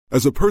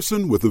As a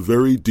person with a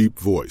very deep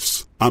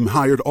voice, I'm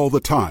hired all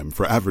the time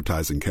for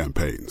advertising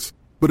campaigns.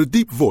 But a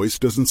deep voice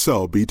doesn't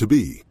sell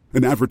B2B,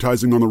 and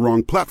advertising on the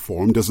wrong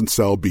platform doesn't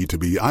sell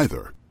B2B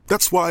either.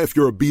 That's why if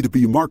you're a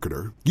B2B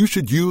marketer, you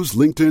should use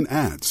LinkedIn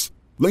ads.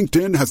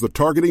 LinkedIn has the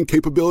targeting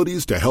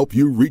capabilities to help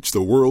you reach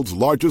the world's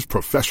largest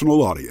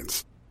professional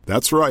audience.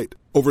 That's right,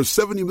 over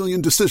 70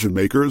 million decision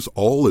makers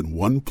all in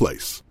one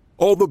place.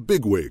 All the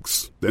big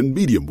wigs, then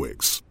medium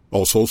wigs,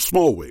 also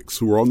small wigs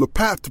who are on the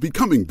path to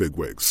becoming big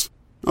wigs.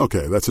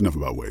 Okay, that's enough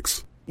about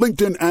wigs.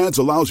 LinkedIn ads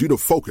allows you to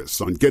focus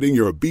on getting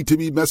your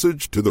B2B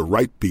message to the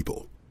right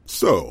people.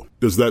 So,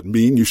 does that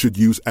mean you should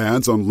use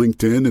ads on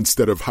LinkedIn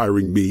instead of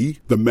hiring me,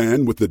 the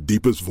man with the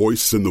deepest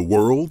voice in the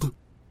world?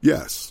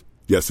 Yes.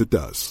 Yes, it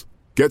does.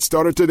 Get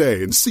started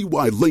today and see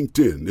why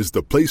LinkedIn is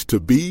the place to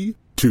be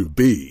to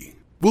be.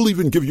 We'll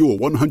even give you a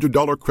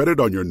 $100 credit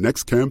on your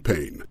next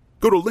campaign.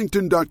 Go to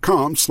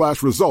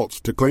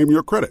linkedin.com/results to claim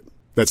your credit.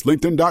 That's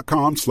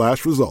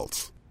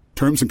linkedin.com/results.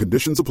 Terms and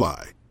conditions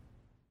apply.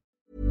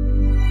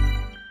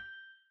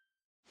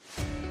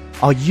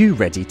 Are you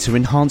ready to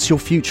enhance your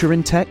future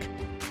in tech?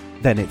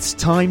 Then it's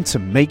time to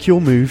make your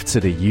move to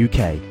the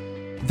UK,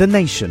 the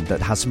nation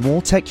that has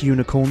more tech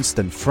unicorns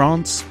than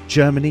France,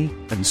 Germany,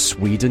 and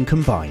Sweden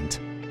combined.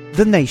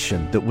 The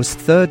nation that was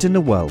third in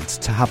the world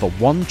to have a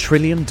 $1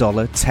 trillion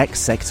tech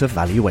sector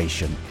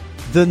valuation.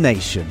 The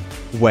nation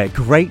where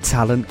great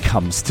talent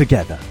comes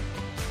together.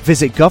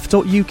 Visit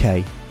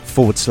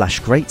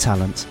gov.uk/great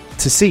talent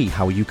to see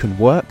how you can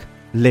work,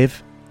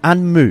 live,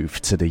 and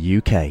move to the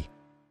UK.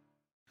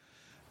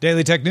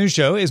 Daily Tech News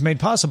Show is made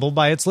possible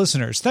by its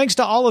listeners. Thanks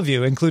to all of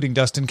you, including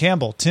Dustin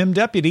Campbell, Tim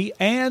Deputy,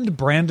 and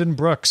Brandon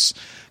Brooks.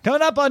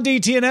 Coming up on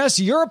DTNS,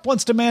 Europe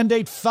wants to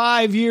mandate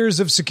 5 years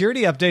of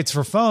security updates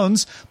for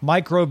phones.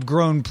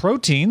 Microbe-grown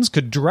proteins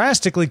could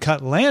drastically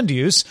cut land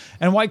use,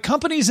 and why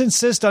companies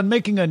insist on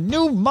making a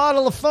new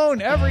model of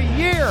phone every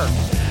year.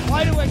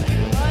 Why do I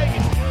keep buying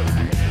it?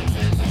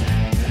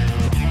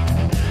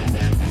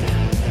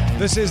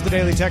 This is the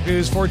Daily Tech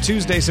News for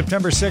Tuesday,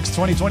 September 6th,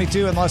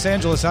 2022 in Los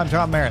Angeles. I'm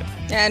Tom Merritt.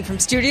 And from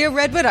Studio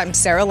Redwood, I'm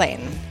Sarah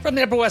Lane. From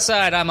the Upper West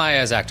Side, I'm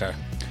Ayaz Akhtar.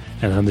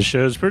 And I'm the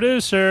show's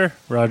producer,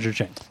 Roger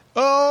Chang.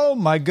 Oh,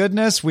 my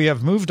goodness. We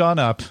have moved on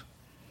up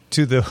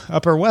to the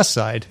Upper West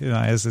Side in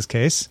Ayaz's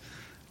case.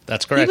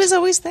 That's correct. He was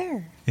always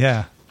there.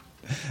 Yeah.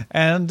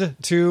 And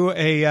to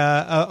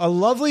a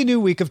lovely new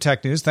week of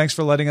tech news. Thanks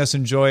for letting us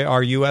enjoy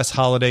our U.S.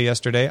 holiday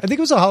yesterday. I think it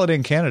was a holiday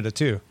in Canada,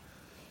 too.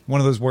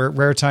 One of those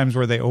rare times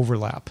where they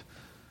overlap.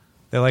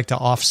 They like to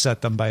offset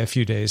them by a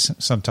few days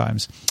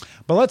sometimes.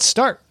 But let's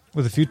start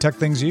with a few tech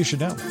things you should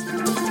know.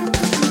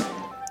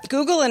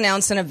 Google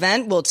announced an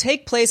event will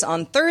take place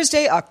on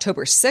Thursday,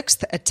 October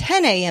 6th at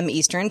 10 a.m.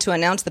 Eastern to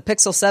announce the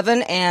Pixel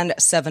 7 and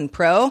 7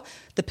 Pro,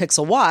 the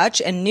Pixel Watch,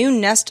 and new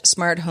Nest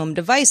smart home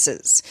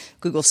devices.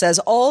 Google says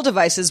all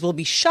devices will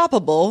be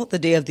shoppable the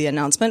day of the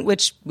announcement,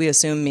 which we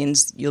assume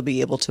means you'll be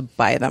able to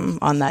buy them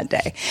on that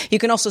day. You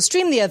can also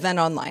stream the event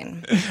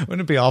online. Wouldn't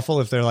it be awful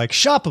if they're like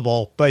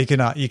shoppable, but you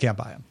can't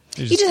buy them?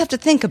 You just have to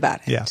think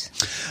about it. Yeah.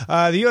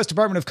 The U.S.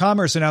 Department of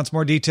Commerce announced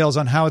more details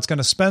on how it's going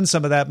to spend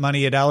some of that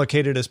money it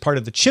allocated as part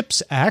of the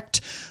CHIPS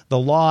Act. The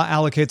law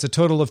allocates a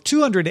total of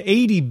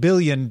 $280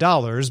 billion,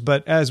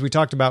 but as we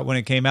talked about when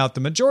it came out,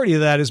 the majority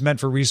of that is meant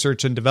for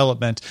research and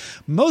development.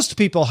 Most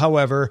people,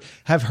 however,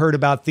 have heard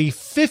about the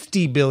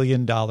 $50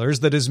 billion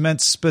that is meant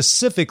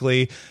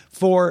specifically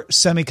for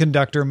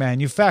semiconductor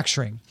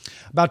manufacturing.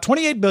 About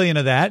 $28 billion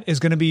of that is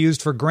going to be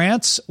used for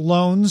grants,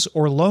 loans,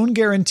 or loan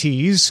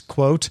guarantees,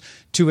 quote,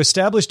 to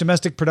establish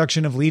domestic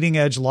production of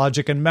leading-edge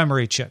logic and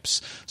memory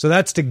chips. So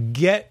that's to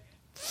get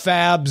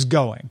fabs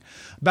going.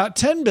 About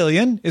 $10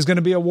 billion is going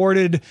to be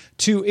awarded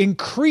to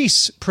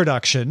increase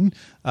production.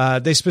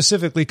 They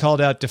specifically called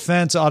out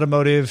defense,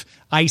 automotive,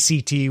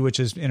 ICT, which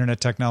is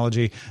internet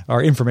technology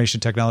or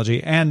information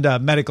technology, and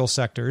medical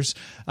sectors.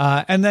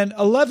 And then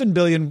 $11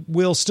 billion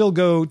will still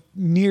go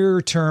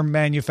near-term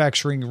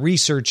manufacturing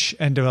research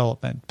and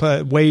development,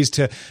 ways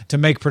to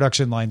make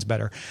production lines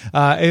better.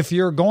 If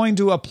you're going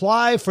to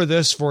apply for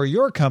this for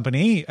your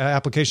company,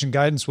 application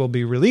guidance will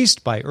be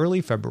released by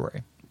early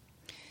February.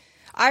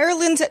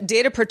 Ireland's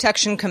Data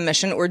Protection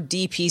Commission, or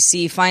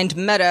DPC, fined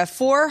Meta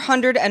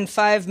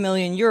 €405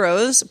 million,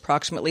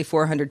 approximately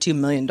 $402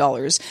 million,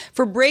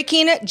 for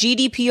breaking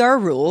GDPR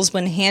rules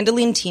when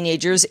handling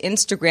teenagers'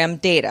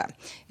 Instagram data.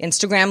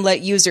 Instagram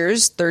let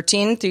users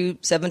 13 through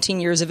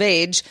 17 years of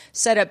age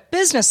set up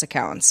business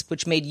accounts,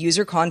 which made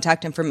user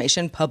contact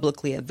information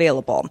publicly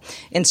available.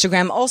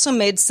 Instagram also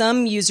made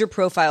some user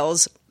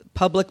profiles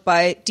public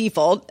by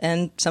default,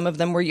 and some of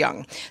them were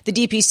young. The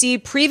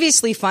DPC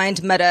previously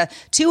fined Meta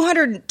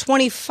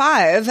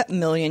 €225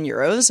 million,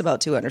 about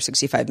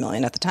 $265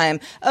 million at the time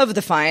of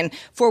the fine,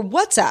 for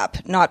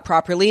WhatsApp not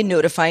properly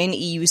notifying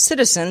EU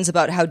citizens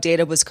about how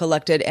data was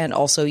collected and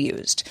also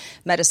used.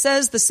 Meta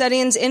says the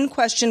settings in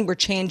question were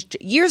changed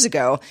years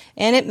ago,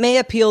 and it may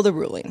appeal the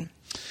ruling.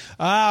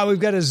 We've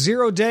got a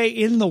 0-day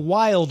in the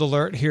wild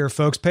alert here,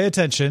 folks. Pay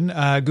attention.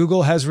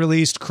 Google has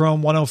released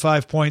Chrome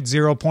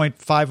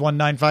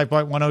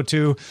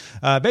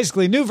 105.0.5195.102,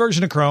 basically a new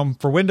version of Chrome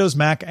for Windows,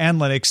 Mac,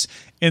 and Linux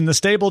in the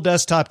stable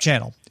desktop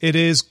channel. It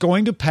is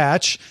going to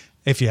patch,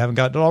 if you haven't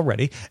gotten it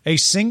already, a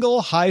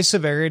single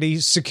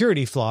high-severity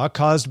security flaw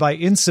caused by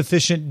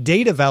insufficient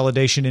data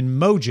validation in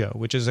Mojo,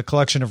 which is a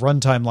collection of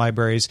runtime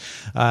libraries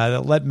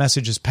that let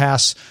messages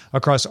pass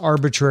across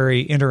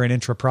arbitrary inter- and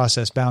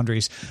intra-process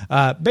boundaries.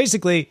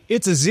 Basically,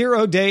 it's a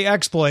 0-day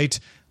exploit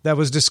that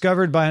was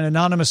discovered by an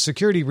anonymous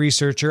security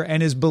researcher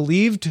and is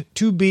believed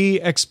to be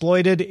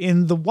exploited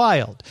in the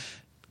wild.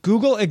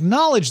 Google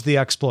acknowledged the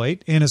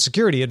exploit in a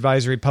security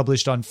advisory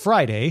published on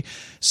Friday,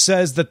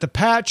 says that the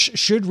patch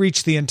should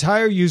reach the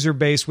entire user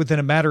base within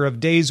a matter of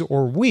days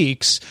or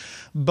weeks,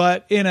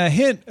 but in a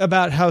hint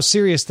about how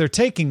serious they're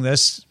taking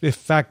this, the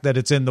fact that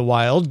it's in the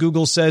wild,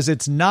 Google says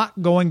it's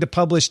not going to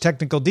publish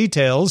technical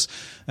details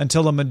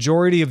until a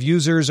majority of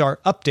users are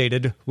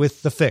updated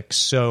with the fix.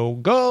 So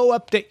go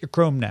update your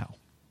Chrome now.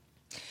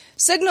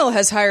 Signal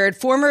has hired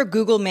former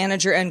Google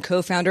manager and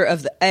co-founder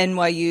of the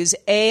NYU's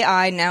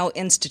AI Now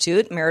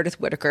Institute, Meredith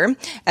Whittaker,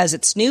 as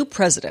its new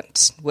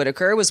president.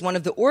 Whittaker was one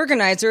of the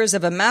organizers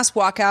of a mass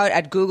walkout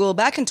at Google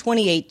back in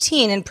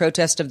 2018 in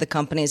protest of the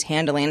company's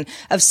handling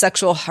of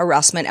sexual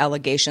harassment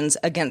allegations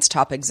against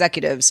top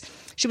executives.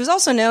 She was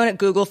also known at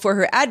Google for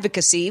her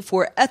advocacy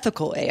for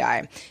ethical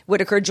AI.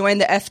 Whittaker joined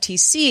the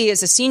FTC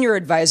as a senior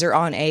advisor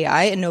on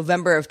AI in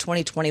November of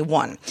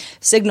 2021.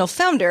 Signal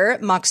founder,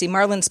 Moxie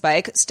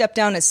Marlinspike, stepped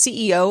down as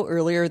CEO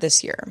earlier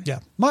this year. Yeah,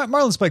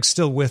 Marlinspike's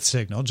still with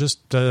Signal, just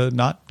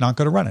not going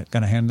to run it.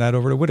 Going to hand that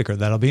over to Whittaker.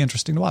 That'll be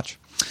interesting to watch.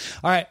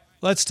 All right,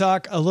 let's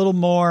talk a little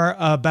more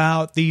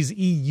about these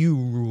EU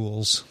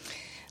rules.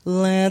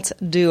 Let's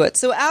do it.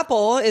 So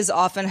Apple is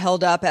often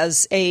held up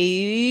as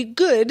a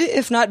good,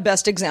 if not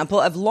best example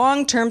of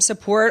long-term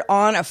support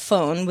on a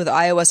phone, with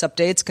iOS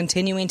updates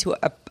continuing to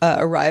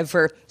arrive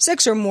for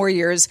 6 or more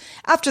years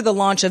after the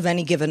launch of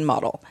any given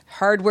model.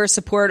 Hardware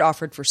support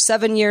offered for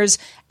 7 years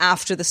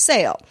after the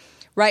sale.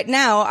 Right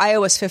now,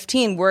 iOS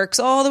 15 works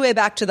all the way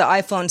back to the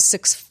iPhone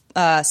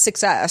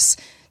 6S,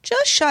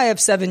 just shy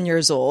of 7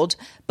 years old,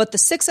 but the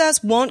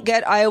 6S won't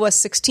get iOS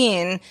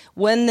 16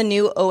 when the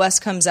new OS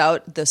comes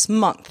out this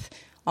month.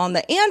 On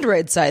the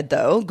Android side,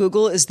 though,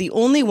 Google is the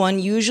only one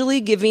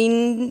usually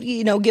given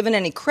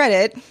any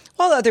credit,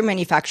 while other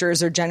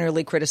manufacturers are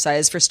generally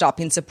criticized for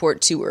stopping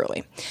support too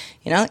early.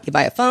 You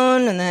buy a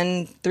phone, and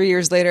then 3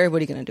 years later, what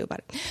are you going to do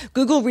about it?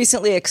 Google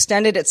recently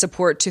extended its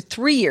support to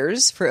 3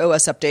 years for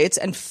OS updates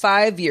and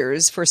 5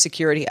 years for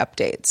security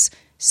updates.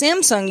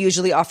 Samsung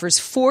usually offers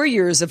 4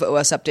 years of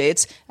OS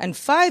updates and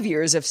 5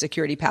 years of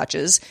security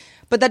patches,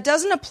 but that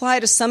doesn't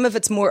apply to some of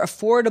its more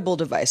affordable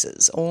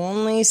devices,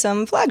 only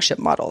some flagship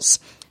models.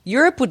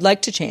 Europe would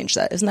like to change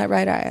that. Isn't that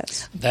right,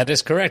 Ayaz? That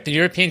is correct. The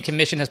European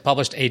Commission has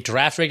published a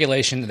draft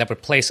regulation that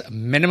would place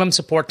minimum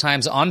support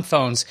times on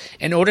phones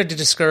in order to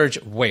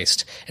discourage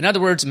waste. In other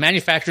words,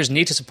 manufacturers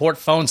need to support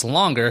phones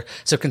longer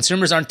so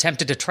consumers aren't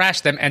tempted to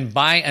trash them and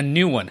buy a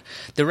new one.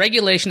 The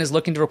regulation is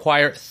looking to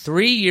require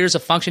 3 years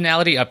of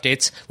functionality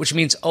updates, which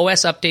means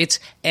OS updates,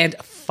 and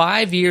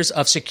 5 years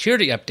of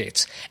security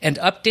updates. And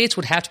updates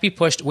would have to be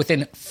pushed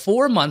within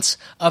 4 months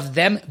of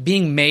them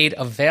being made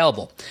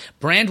available.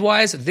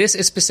 Brand-wise, this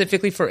is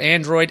specifically for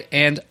Android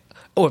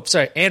or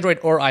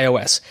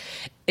iOS.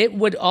 It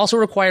would also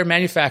require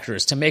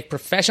manufacturers to make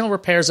professional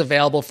repairs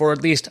available for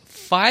at least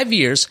 5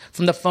 years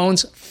from the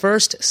phone's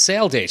first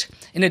sale date.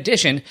 In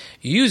addition,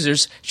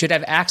 users should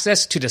have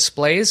access to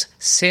displays,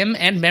 SIM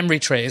and memory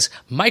trays,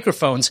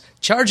 microphones,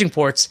 charging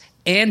ports,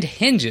 and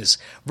hinges.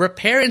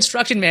 Repair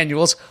instruction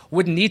manuals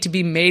would need to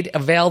be made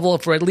available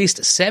for at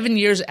least 7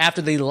 years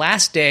after the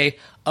last day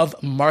of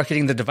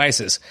marketing the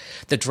devices.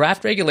 The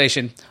draft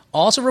regulation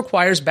also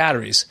requires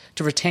batteries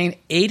to retain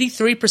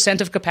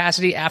 83% of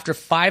capacity after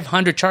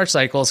 500 charge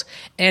cycles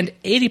and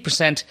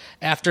 80%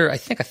 after, I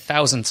think,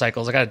 1,000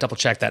 cycles. I got to double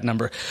check that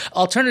number.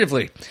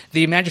 Alternatively,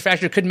 the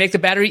manufacturer could make the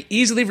battery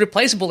easily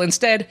replaceable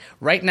instead.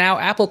 Right now,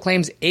 Apple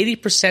claims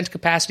 80%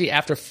 capacity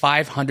after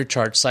 500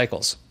 charge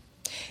cycles.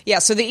 Yeah,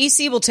 so the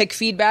EC will take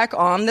feedback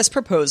on this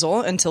proposal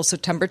until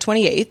September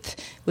 28th,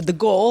 with the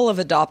goal of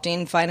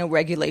adopting final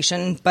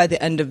regulation by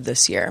the end of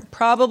this year.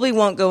 Probably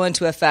won't go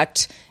into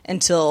effect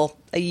until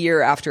a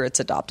year after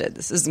it's adopted.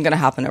 This isn't going to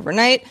happen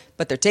overnight,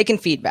 but they're taking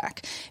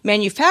feedback.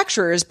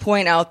 Manufacturers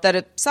point out that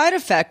a side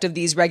effect of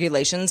these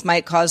regulations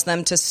might cause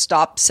them to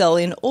stop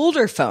selling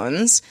older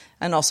phones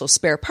and also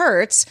spare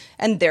parts,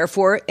 and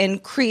therefore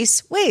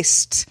increase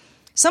waste.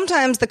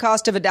 Sometimes the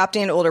cost of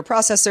adapting older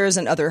processors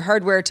and other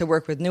hardware to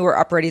work with newer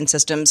operating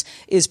systems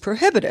is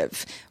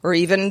prohibitive or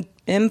even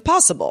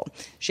impossible.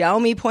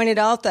 Xiaomi pointed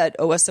out that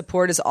OS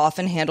support is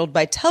often handled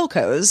by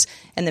telcos,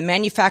 and the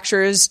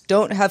manufacturers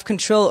don't have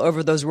control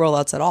over those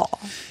rollouts at all.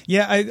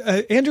 Yeah,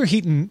 Andrew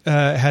Heaton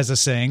has a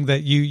saying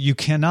that you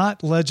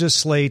cannot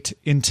legislate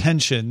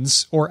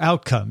intentions or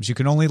outcomes. You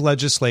can only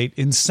legislate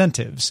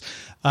incentives.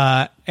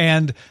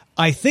 And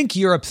I think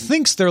Europe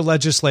thinks they're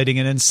legislating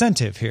an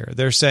incentive here.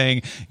 They're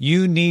saying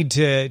you need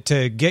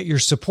to get your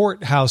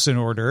support house in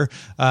order,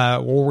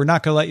 or we're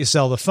not going to let you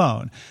sell the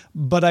phone.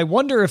 But I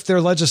wonder if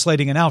they're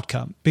legislating an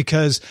outcome,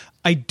 because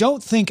I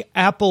don't think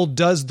Apple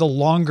does the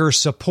longer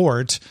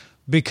support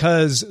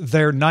because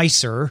they're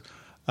nicer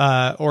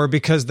or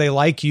because they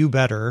like you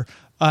better.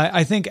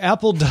 I think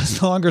Apple does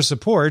the longer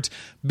support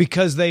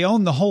because they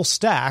own the whole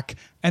stack,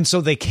 and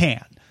so they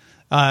can.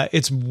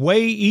 It's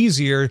way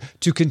easier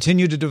to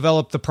continue to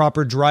develop the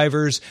proper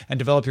drivers and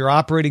develop your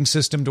operating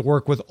system to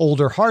work with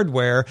older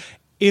hardware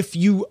if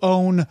you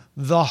own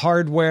the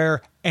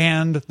hardware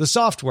and the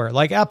software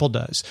like Apple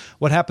does.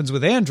 What happens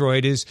with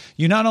Android is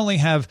you not only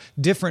have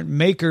different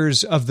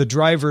makers of the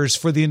drivers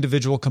for the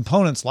individual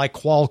components like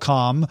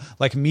Qualcomm,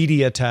 like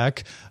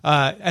MediaTek,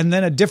 and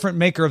then a different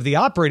maker of the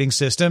operating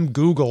system,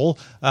 Google,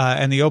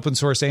 and the open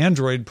source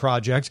Android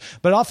project.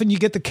 But often you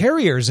get the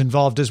carriers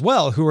involved as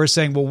well who are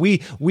saying, well,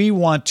 we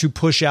want to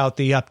push out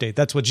the update.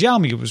 That's what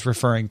Xiaomi was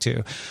referring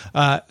to.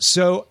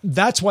 So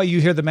that's why you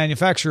hear the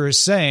manufacturers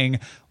saying,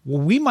 well,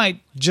 we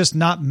might just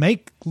not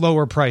make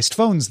lower priced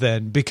phones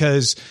then,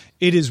 because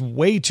it is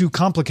way too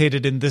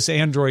complicated in this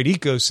Android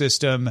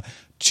ecosystem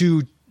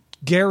to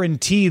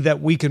guarantee that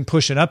we can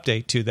push an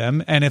update to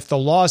them. And if the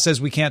law says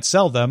we can't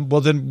sell them,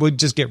 well, then we'd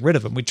just get rid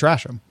of them. We'd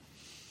trash them.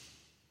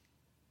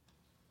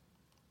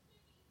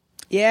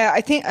 Yeah,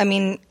 I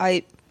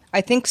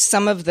think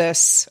some of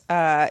this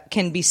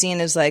can be seen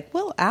as like,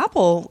 well,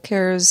 Apple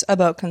cares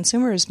about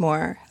consumers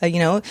more.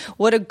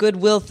 What a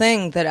goodwill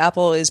thing that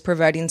Apple is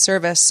providing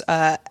service,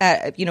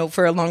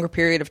 for a longer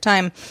period of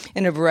time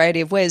in a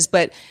variety of ways.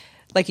 But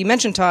like you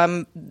mentioned,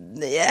 Tom,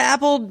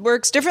 Apple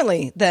works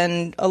differently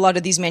than a lot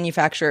of these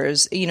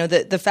manufacturers.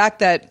 The fact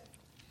that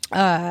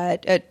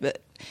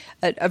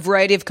a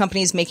variety of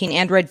companies making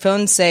Android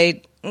phones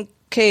say,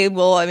 okay,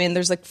 well,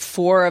 there's like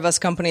 4 of us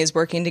companies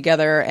working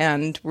together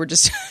and we're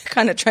just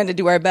kind of trying to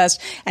do our best.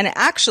 And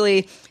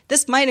actually,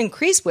 this might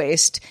increase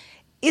waste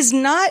is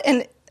not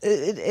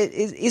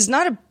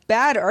a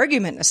bad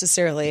argument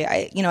necessarily.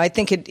 I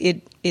think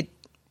it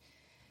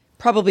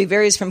probably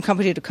varies from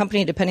company to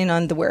company depending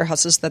on the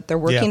warehouses that they're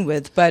working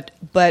with. But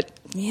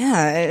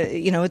yeah,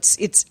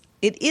 it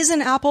is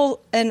an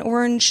apple and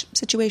orange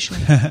situation.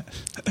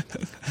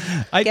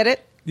 Get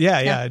it?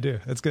 Yeah, I do.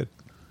 That's good.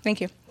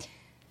 Thank you.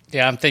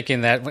 Yeah, I'm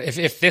thinking that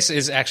if this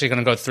is actually going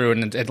to go through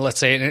and let's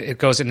say it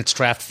goes in its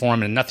draft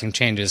form and nothing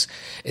changes,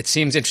 it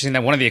seems interesting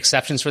that one of the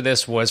exceptions for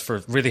this was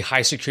for really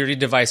high security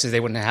devices. They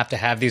wouldn't have to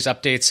have these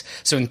updates.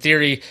 So in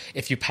theory,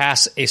 if you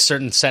pass a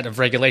certain set of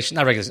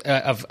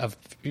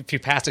if you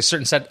pass a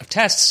certain set of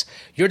tests,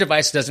 your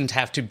device doesn't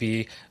have to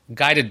be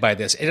guided by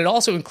this. It had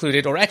also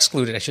included, or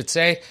excluded, I should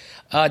say,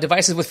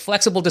 devices with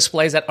flexible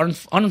displays that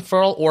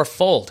unfurl or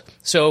fold.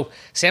 So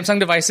Samsung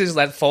devices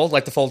that fold,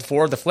 like the Fold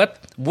 4 or the Flip,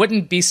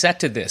 wouldn't be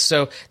set to this.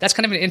 So that's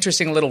kind of an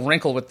interesting little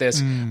wrinkle with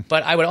this.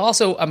 But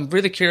I'm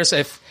really curious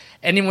if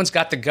anyone's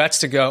got the guts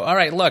to go, all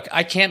right, look,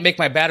 I can't make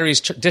my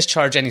batteries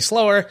discharge any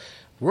slower.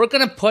 We're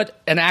going to put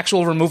an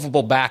actual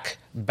removable back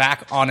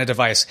on a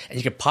device, and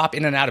you can pop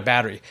in and out of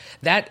battery.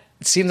 That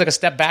seems like a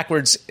step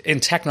backwards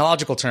in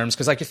technological terms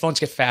because, like, your phones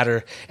get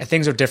fatter and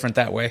things are different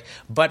that way.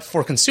 But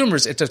for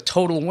consumers, it's a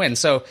total win.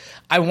 So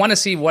I want to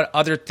see what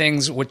other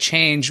things would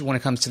change when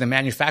it comes to the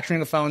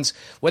manufacturing of phones,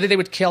 whether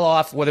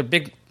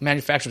big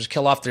manufacturers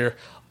kill off their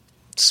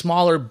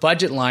smaller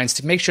budget lines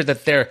to make sure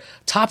that their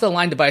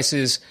top-of-the-line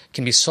devices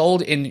can be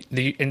sold in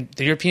the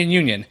European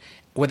Union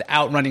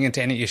without running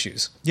into any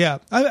issues. Yeah,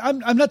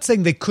 I'm not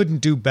saying they couldn't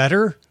do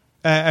better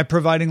at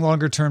providing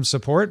longer term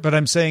support, but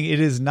I'm saying it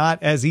is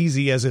not as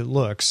easy as it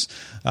looks.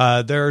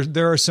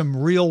 There are some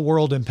real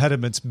world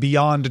impediments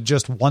beyond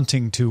just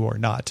wanting to or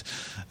not.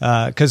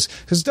 Because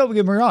don't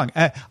get me wrong,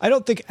 I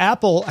don't think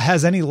Apple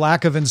has any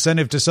lack of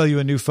incentive to sell you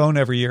a new phone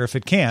every year if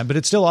it can, but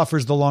it still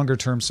offers the longer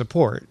term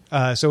support.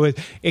 So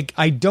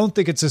I don't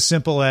think it's as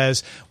simple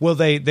as, well,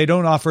 they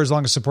don't offer as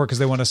long as support because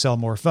they want to sell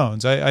more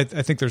phones. I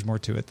think there's more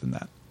to it than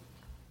that.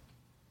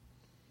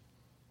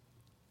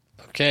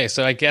 Okay,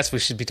 so I guess we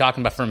should be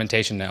talking about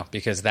fermentation now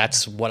because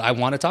that's what I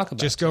want to talk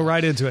about. Just go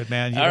right into it,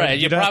 man.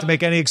 You don't have to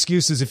make any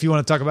excuses if you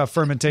want to talk about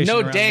fermentation.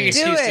 No dang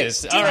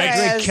excuses. All right,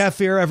 I drink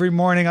kefir every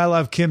morning. I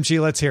love kimchi.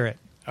 Let's hear it.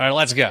 All right,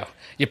 let's go.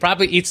 You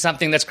probably eat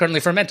something that's currently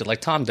fermented, like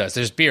Tom does.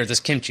 There's beer,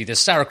 there's kimchi, there's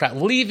sauerkraut,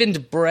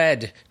 leavened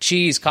bread,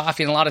 cheese,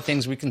 coffee, and a lot of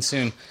things we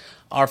consume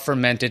are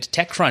fermented.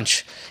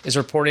 TechCrunch is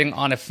reporting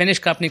on a Finnish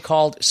company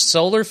called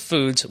Solar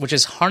Foods, which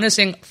is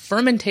harnessing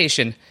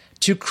fermentation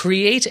to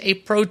create a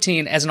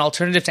protein as an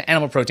alternative to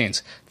animal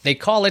proteins. They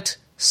call it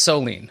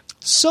solein.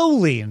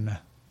 Solein.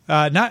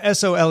 Not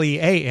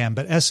S-O-L-E-A-N,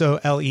 but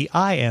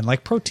S-O-L-E-I-N,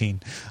 like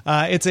protein.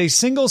 It's a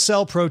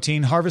single-cell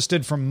protein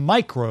harvested from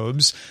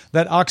microbes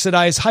that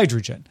oxidize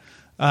hydrogen.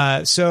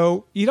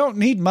 So you don't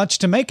need much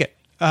to make it.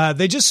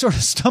 They just sort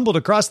of stumbled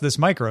across this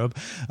microbe.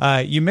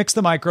 You mix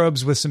the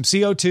microbes with some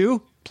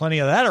CO2, plenty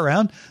of that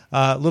around,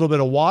 a little bit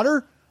of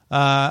water,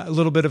 a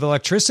little bit of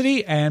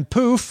electricity, and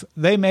poof,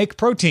 they make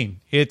protein.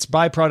 Its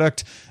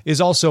byproduct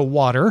is also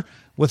water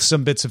with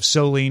some bits of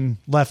choline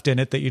left in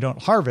it that you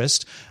don't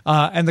harvest.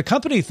 And the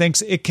company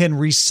thinks it can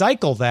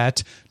recycle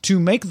that to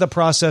make the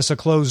process a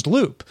closed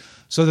loop,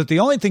 so that the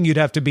only thing you'd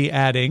have to be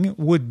adding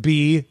would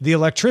be the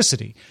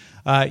electricity.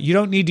 You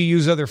don't need to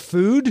use other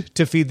food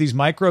to feed these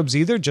microbes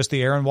either. Just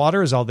the air and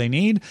water is all they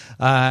need.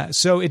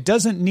 So it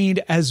doesn't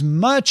need as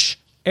much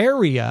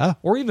area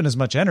or even as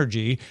much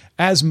energy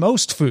as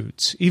most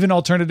foods. Even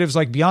alternatives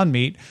like Beyond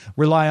Meat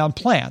rely on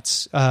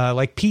plants,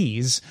 like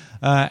peas,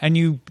 and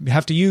you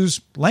have to use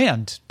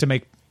land to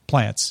make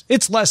plants.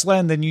 It's less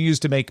land than you use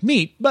to make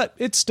meat, but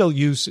it's still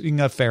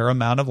using a fair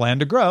amount of land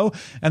to grow,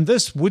 and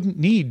this wouldn't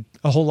need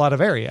a whole lot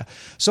of area.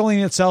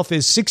 Solein itself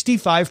is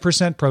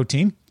 65%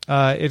 protein.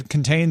 It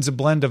contains a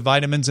blend of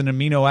vitamins and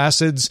amino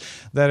acids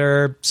that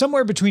are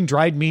somewhere between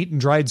dried meat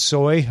and dried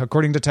soy,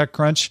 according to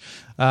TechCrunch.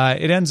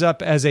 It ends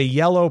up as a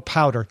yellow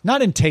powder,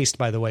 not in taste,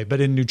 by the way, but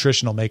in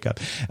nutritional makeup.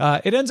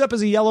 It ends up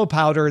as a yellow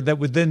powder that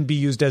would then be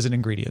used as an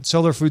ingredient.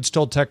 Solar Foods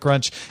told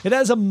TechCrunch it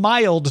has a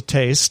mild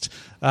taste,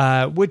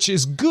 which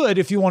is good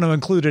if you want to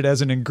include it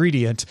as an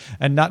ingredient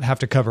and not have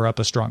to cover up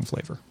a strong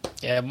flavor.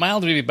 Yeah,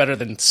 mild would be better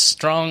than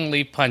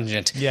strongly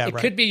pungent. Yeah, it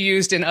right. could be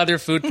used in other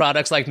food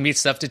products like meat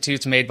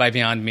substitutes made by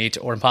Beyond Meat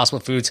or Impossible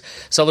Foods.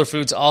 Solar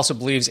Foods also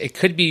believes it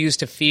could be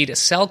used to feed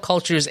cell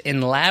cultures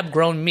in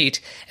lab-grown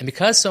meat, and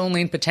because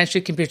solein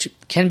potentially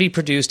can be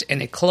produced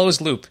in a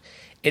closed loop,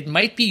 it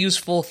might be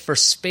useful for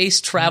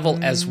space travel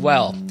as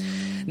well.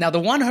 Now,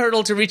 the one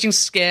hurdle to reaching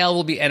scale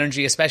will be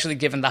energy, especially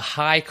given the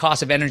high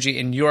cost of energy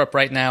in Europe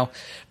right now.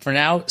 For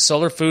now,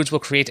 Solar Foods will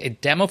create a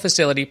demo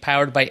facility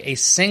powered by a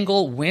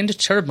single wind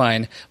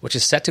turbine, which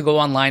is set to go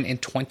online in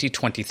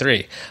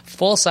 2023.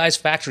 Full-size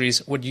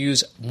factories would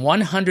use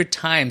 100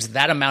 times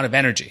that amount of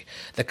energy.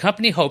 The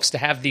company hopes to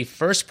have the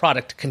first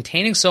product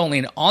containing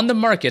solein on the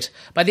market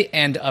by the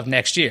end of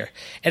next year.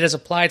 It has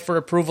applied for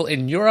approval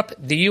in Europe,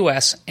 the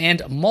US,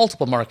 and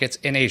multiple markets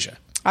in Asia.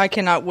 I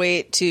cannot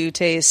wait to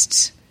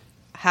taste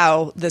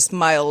how this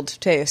mild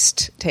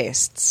taste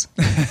tastes,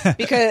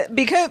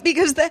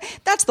 because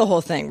that's the whole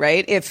thing,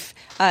 right? If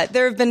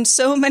there have been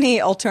so many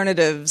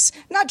alternatives,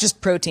 not just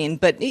protein,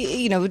 but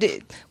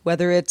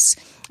whether it's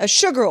a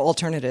sugar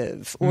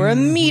alternative or a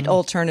meat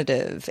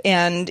alternative,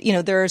 and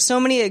there are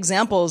so many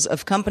examples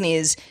of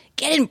companies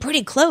getting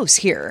pretty close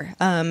here,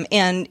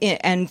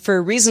 and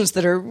for reasons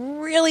that are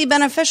really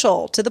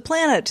beneficial to the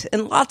planet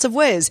in lots of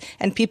ways,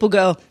 and people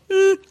go,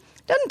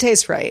 doesn't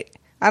taste right.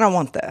 I don't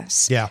want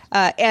this. Yeah.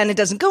 And it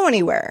doesn't go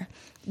anywhere.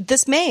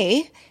 This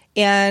may,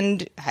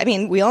 and I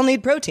mean, we all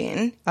need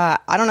protein. I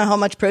don't know how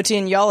much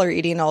protein y'all are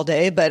eating all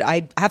day, but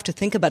I have to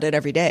think about it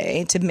every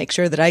day to make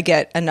sure that I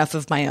get enough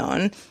of my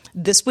own.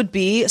 This would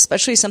be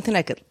especially something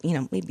I could,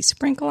 maybe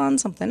sprinkle on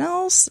something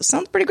else. It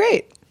sounds pretty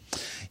great.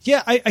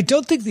 Yeah, I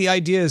don't think the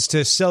idea is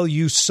to sell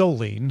you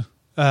solein,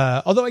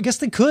 although I guess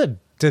they could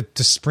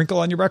to sprinkle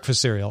on your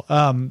breakfast cereal.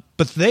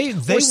 But they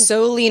or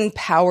solein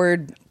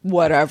powered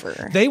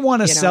whatever. They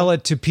want to sell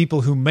it to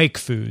people who make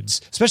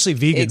foods, especially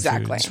vegan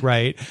foods,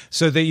 right?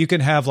 So that you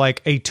can have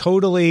like a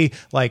totally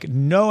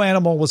no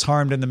animal was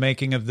harmed in the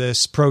making of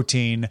this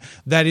protein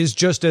that is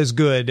just as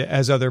good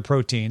as other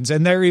proteins.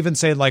 And they're even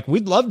saying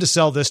we'd love to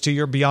sell this to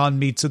your Beyond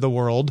Meats of the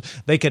world.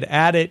 They could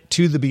add it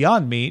to the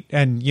Beyond Meat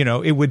and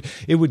it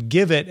would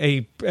give it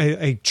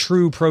a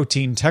true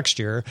protein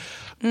texture.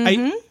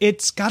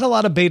 It's got a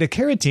lot of beta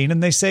carotene,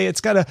 and they say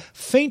it's got a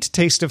faint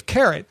taste of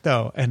carrot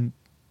though. And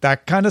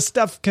that kind of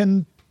stuff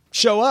can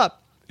show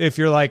up if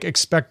you're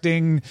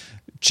expecting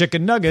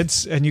chicken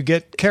nuggets and you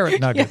get carrot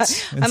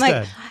nuggets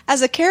instead.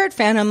 As a carrot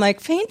fan, I'm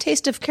faint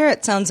taste of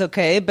carrot sounds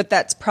okay, but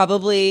that's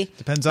probably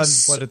depends on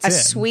what it's a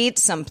sweet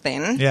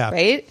something, yeah,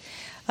 right?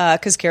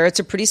 Because carrots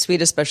are pretty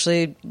sweet,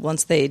 especially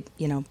once they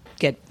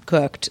get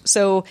cooked.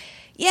 So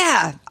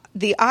yeah,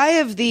 the eye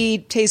of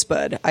the taste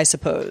bud, I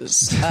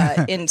suppose,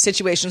 in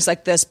situations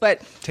like this.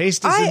 But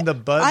taste is in the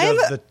bud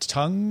of the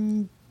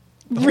tongue.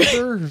 Something.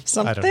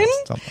 I don't know,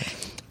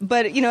 something.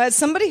 But as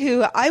somebody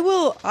who I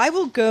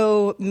will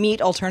go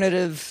meat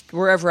alternative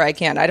wherever I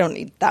can. I don't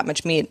eat that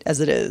much meat as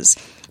it is.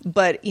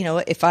 But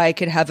if I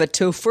could have a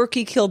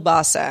tofurkey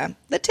kielbasa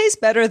that tastes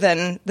better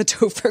than the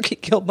tofurkey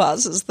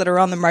kielbasas that are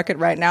on the market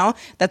right now,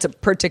 that's a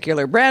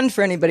particular brand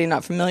for anybody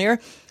not familiar.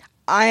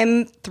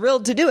 I'm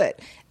thrilled to do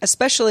it,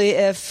 especially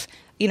if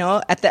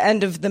at the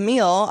end of the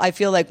meal I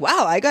feel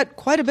wow, I got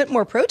quite a bit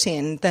more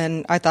protein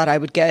than I thought I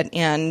would get,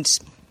 and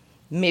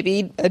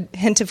maybe a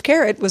hint of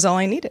carrot was all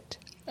I needed.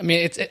 I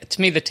mean,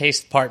 to me, the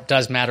taste part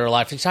does matter a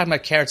lot. If you're talking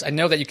about carrots, I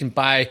know that you can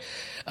buy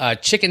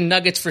chicken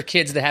nuggets for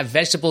kids that have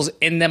vegetables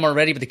in them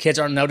already, but the kids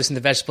aren't noticing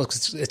the vegetables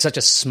because it's such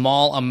a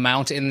small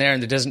amount in there,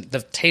 and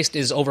the taste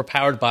is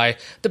overpowered by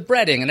the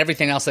breading and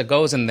everything else that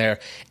goes in there.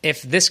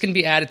 If this can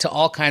be added to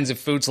all kinds of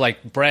foods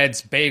like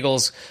breads,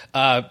 bagels,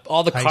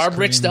 all the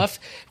carb-rich stuff,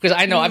 because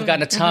I know I've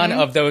gotten a ton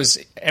of those.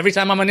 Every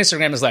time I'm on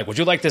Instagram, it's like, would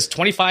you like this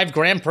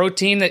 25-gram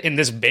protein in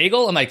this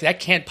bagel? I'm like, that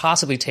can't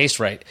possibly taste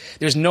right.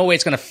 There's no way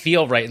it's going to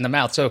feel right in the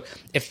mouth. So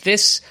if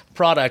this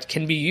product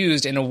can be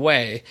used in a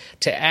way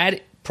to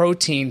add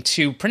protein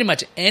to pretty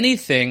much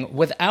anything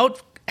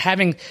without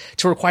having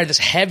to require this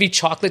heavy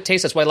chocolate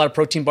taste. That's why a lot of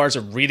protein bars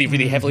are really,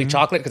 really heavily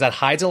chocolate, because that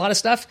hides a lot of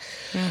stuff.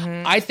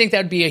 I think that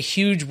would be a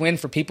huge win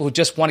for people who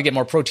just want to get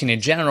more protein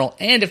in general,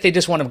 and if they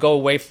just want to go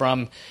away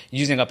from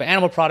using up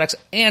animal products.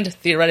 And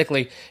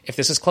theoretically, if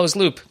this is closed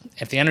loop,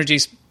 if the energy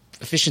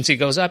efficiency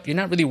goes up, you're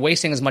not really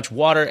wasting as much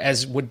water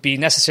as would be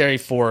necessary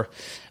for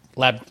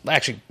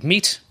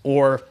meat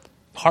or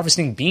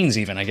harvesting beans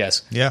even, I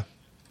guess. Yeah.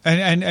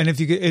 And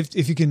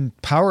if you can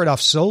power it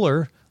off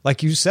solar,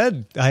 like you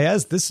said,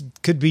 Ayaz, this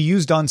could be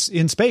used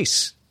in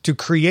space to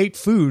create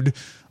food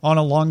on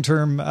a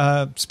long-term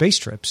space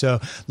trip. So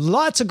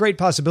lots of great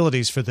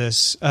possibilities for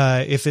this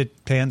if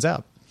it pans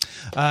out.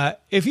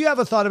 If you have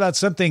a thought about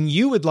something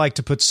you would like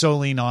to put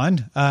Solene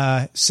on,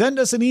 send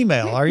us an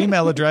email. Our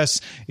email address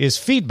is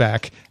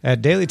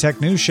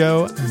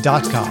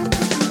feedback@dailytechnewsshow.com.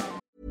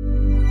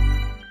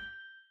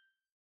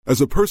 As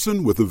a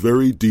person with a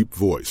very deep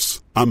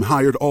voice, I'm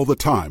hired all the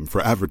time for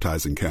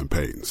advertising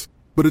campaigns.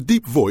 But a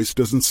deep voice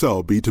doesn't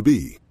sell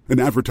B2B, and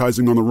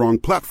advertising on the wrong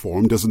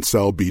platform doesn't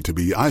sell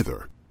B2B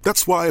either.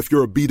 That's why if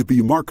you're a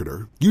B2B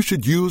marketer, you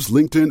should use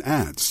LinkedIn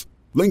ads.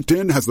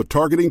 LinkedIn has the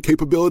targeting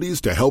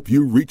capabilities to help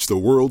you reach the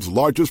world's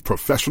largest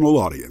professional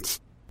audience.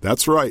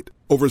 That's right,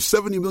 over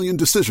 70 million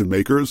decision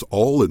makers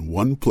all in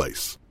one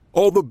place.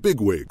 All the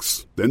big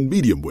wigs, then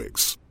medium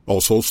wigs,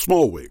 also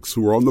small wigs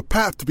who are on the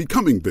path to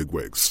becoming big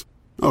wigs.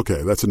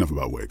 Okay, that's enough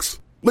about wigs.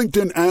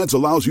 LinkedIn ads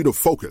allows you to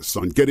focus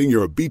on getting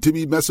your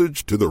B2B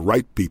message to the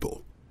right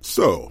people.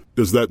 So,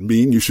 does that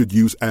mean you should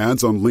use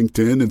ads on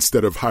LinkedIn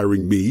instead of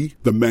hiring me,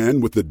 the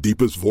man with the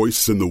deepest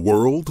voice in the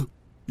world?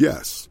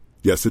 Yes.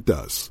 Yes, it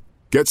does.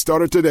 Get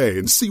started today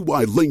and see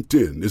why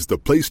LinkedIn is the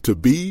place to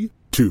be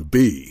to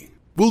be.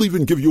 We'll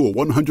even give you a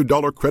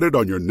 $100 credit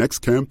on your next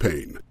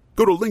campaign.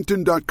 Go to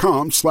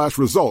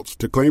linkedin.com/results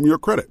to claim your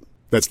credit.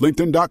 That's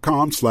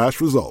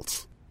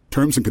linkedin.com/results.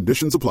 Terms and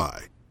conditions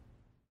apply.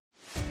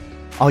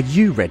 Are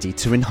you ready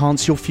to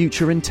enhance your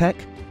future in tech?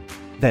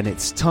 Then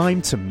it's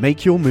time to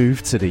make your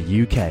move to the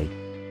UK,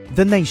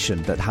 the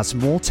nation that has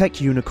more tech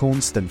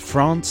unicorns than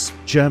France,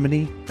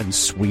 Germany, and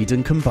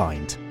Sweden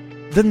combined.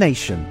 The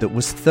nation that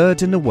was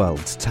third in the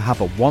world to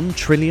have a $1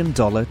 trillion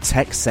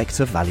tech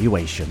sector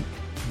valuation.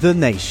 The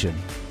nation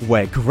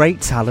where great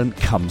talent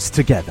comes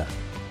together.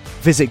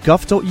 Visit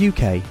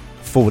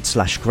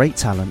gov.uk/great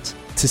talent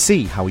to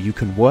see how you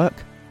can work,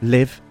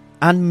 live,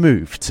 and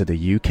move to the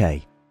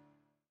UK.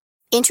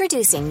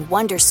 Introducing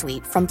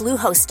Wondersuite from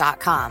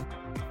Bluehost.com.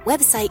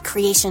 Website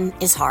creation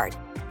is hard,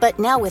 but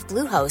now with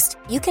Bluehost,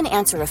 you can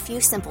answer a few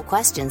simple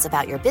questions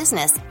about your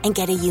business and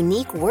get a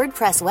unique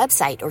WordPress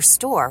website or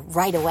store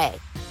right away.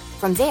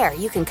 From there,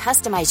 you can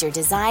customize your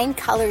design,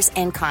 colors,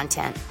 and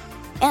content.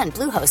 And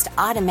Bluehost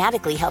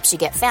automatically helps you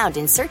get found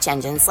in search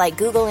engines like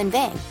Google and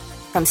Bing.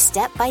 From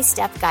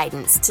step-by-step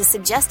guidance to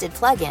suggested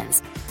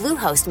plugins,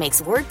 Bluehost makes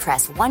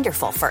WordPress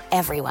wonderful for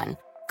everyone.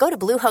 Go to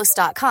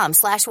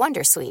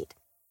bluehost.com/wondersuite.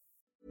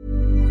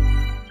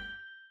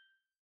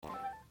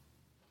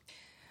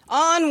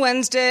 On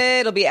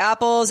Wednesday, it'll be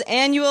Apple's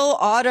annual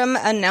autumn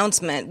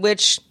announcement,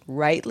 which,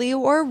 rightly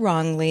or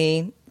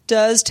wrongly,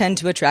 does tend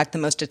to attract the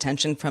most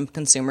attention from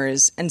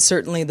consumers and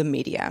certainly the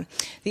media.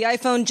 The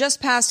iPhone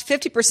just passed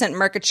 50%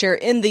 market share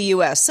in the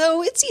US,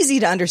 so it's easy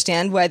to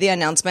understand why the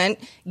announcement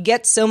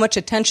gets so much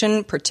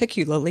attention,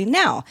 particularly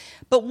now.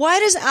 But why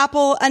does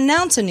Apple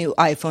announce a new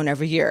iPhone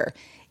every year?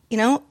 You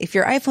know, if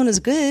your iPhone is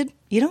good,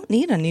 you don't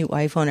need a new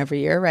iPhone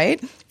every year,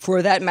 right?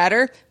 For that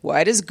matter,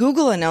 why does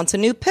Google announce a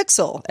new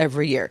Pixel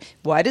every year?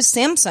 Why does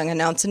Samsung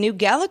announce a new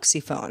Galaxy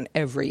phone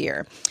every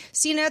year?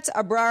 CNET's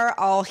Abrar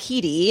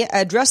Al-Hidi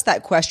addressed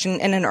that question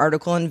in an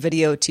article in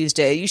Video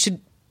Tuesday. You should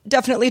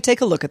definitely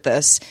take a look at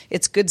this.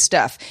 It's good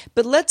stuff.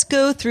 But let's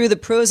go through the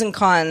pros and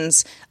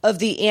cons of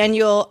the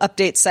annual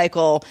update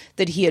cycle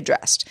that he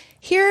addressed.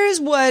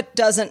 Here's what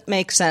doesn't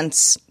make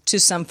sense to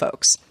some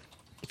folks.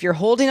 If you're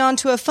holding on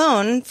to a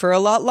phone for a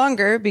lot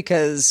longer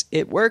because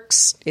it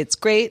works, it's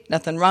great,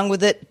 nothing wrong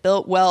with it,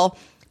 built well,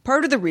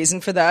 part of the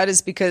reason for that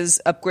is because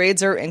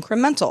upgrades are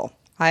incremental.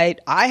 I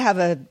have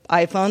an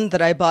iPhone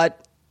that I bought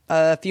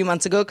a few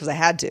months ago because I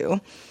had to,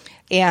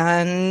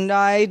 and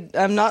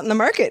I'm not in the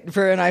market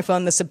for an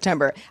iPhone this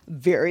September.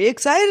 Very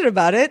excited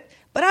about it,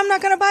 but I'm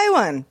not going to buy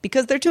one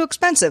because they're too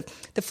expensive.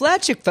 The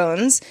flagship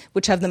phones,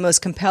 which have the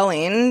most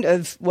compelling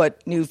of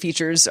what new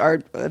features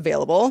are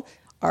available,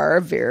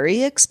 are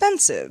very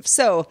expensive.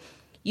 So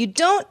you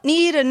don't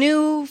need a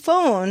new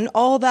phone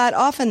all that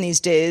often these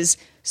days,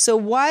 so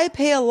why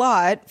pay a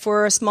lot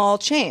for a small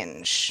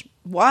change?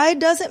 Why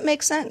does it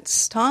make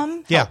sense,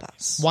 Tom? Help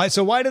us. Why?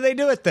 So why do they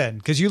do it then?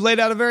 Because you laid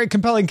out a very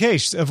compelling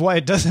case of why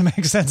it doesn't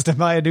make sense to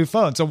buy a new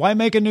phone. So why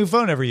make a new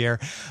phone every year?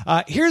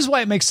 Here's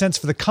why it makes sense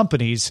for the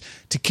companies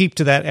to keep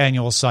to that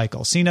annual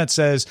cycle. CNET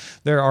says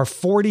there are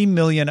 40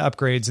 million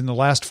upgrades in the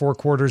last 4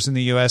 quarters in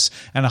the U.S.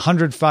 and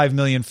 105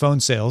 million phone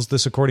sales.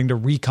 This according to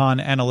Recon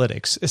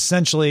Analytics.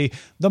 Essentially,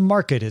 the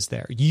market is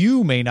there.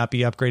 You may not be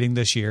upgrading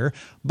this year,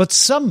 but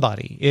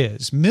somebody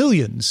is.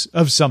 Millions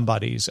of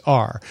somebodies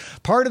are.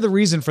 Part of the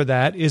reason for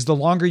that is the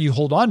longer you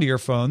hold on to your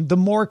phone, the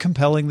more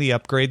compelling the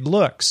upgrade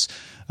looks.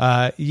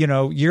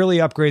 Yearly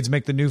upgrades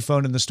make the new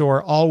phone in the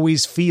store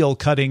always feel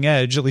cutting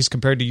edge, at least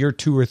compared to your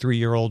 2 or 3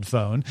 year old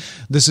phone.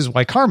 This is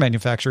why car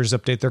manufacturers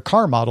update their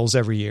car models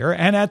every year.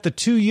 And at the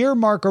 2-year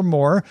mark or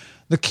more,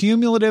 the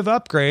cumulative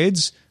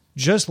upgrades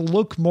just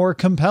look more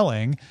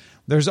compelling.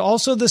 There's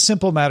also the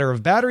simple matter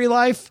of battery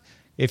life.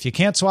 If you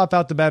can't swap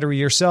out the battery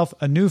yourself,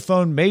 a new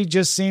phone may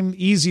just seem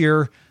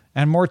easier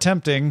and more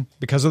tempting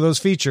because of those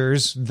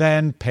features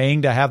than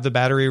paying to have the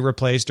battery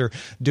replaced or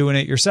doing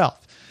it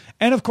yourself.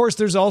 And of course,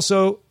 there's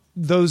also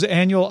those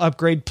annual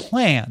upgrade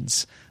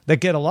plans that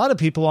get a lot of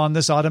people on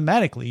this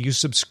automatically. You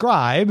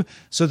subscribe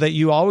so that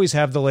you always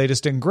have the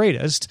latest and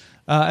greatest,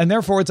 and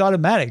therefore it's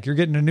automatic. You're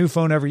getting a new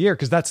phone every year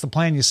because that's the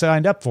plan you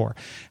signed up for.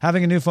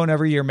 Having a new phone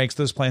every year makes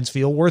those plans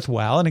feel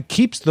worthwhile, and it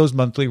keeps those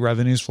monthly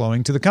revenues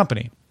flowing to the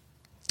company.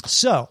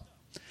 So,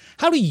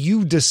 how do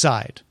you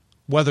decide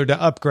whether to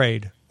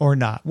upgrade or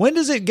not? When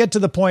does it get to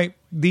the point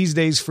these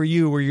days for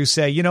you where you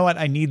say, you know what,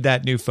 I need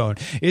that new phone?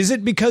 Is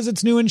it because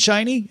it's new and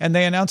shiny and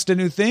they announced a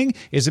new thing?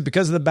 Is it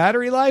because of the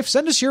battery life?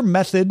 Send us your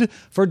method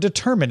for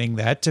determining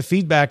that to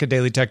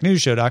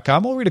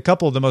feedback@dailytechnewsshow.com. We'll read a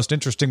couple of the most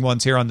interesting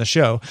ones here on the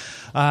show.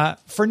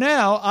 For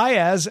now,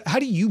 Ayaz, how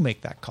do you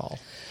make that call?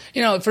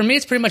 For me,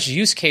 it's pretty much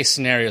use case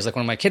scenarios. Like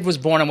when my kid was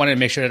born, I wanted to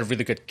make sure I had a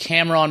really good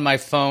camera on my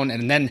phone.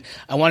 And then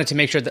I wanted to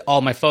make sure that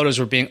all my photos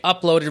were being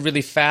uploaded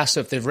really fast.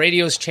 So if the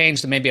radios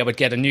changed, then maybe I would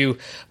get a new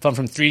phone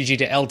from 3G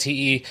to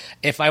LTE.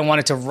 If I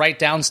wanted to write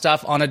down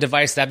stuff on a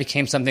device, that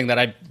became something that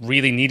I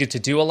really needed to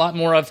do a lot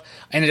more of.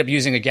 I ended up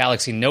using a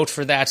Galaxy Note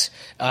for that.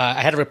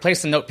 I had to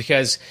replace the Note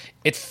because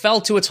it fell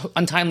to its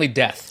untimely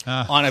death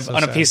on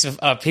a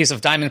piece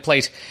of diamond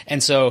plate,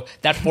 and so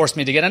that forced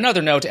me to get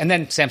another Note, and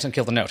then Samsung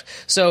killed the Note.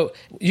 So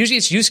usually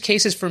it's use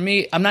cases for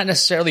me. I'm not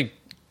necessarily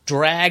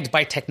dragged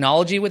by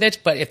technology with it,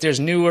 but if there's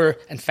newer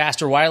and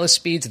faster wireless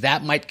speeds,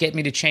 that might get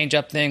me to change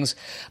up things.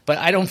 But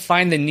I don't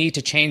find the need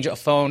to change a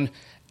phone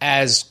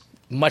as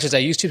much as I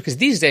used to, because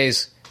these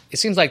days it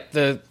seems like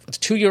the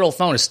 2-year-old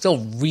phone is still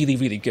really,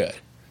 really good.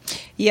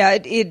 Yeah,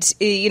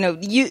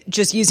 you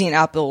just using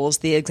Apple as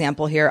the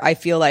example here, I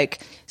feel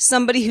like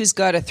somebody who's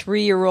got a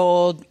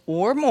 3-year-old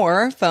or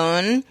more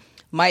phone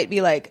might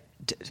be like,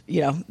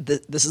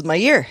 this is my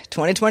year,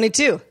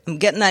 2022. I'm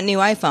getting that new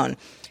iPhone.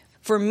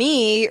 For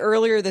me,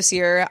 earlier this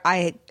year,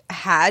 I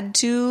had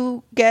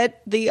to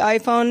get the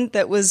iPhone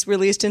that was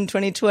released in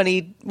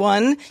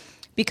 2021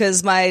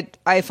 because my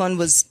iPhone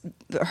was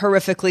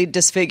horrifically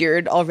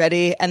disfigured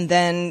already and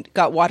then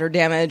got water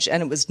damage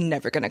and it was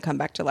never going to come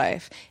back to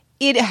life.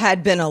 It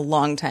had been a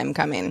long time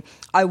coming.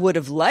 I would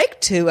have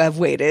liked to have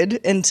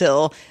waited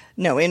until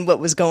knowing what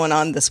was going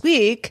on this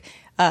week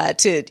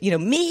to,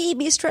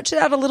 maybe stretch it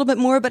out a little bit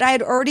more, but I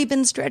had already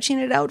been stretching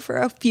it out for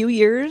a few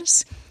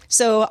years.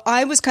 So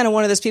I was kind of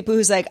one of those people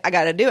who's like, I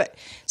got to do it.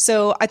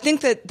 So I think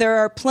that there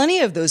are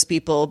plenty of those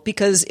people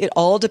because it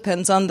all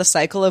depends on the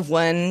cycle of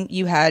when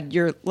you had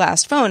your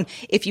last phone.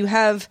 If you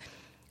have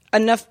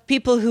enough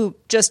people who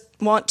just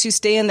want to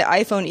stay in the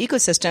iPhone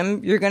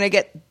ecosystem, you're going to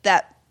get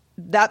that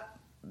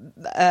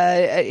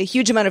a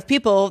huge amount of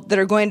people that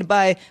are going to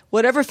buy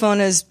whatever phone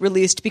is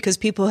released because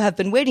people have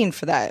been waiting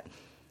for that.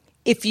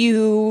 If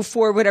you,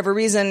 for whatever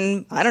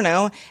reason, I don't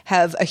know,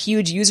 have a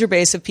huge user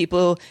base of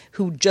people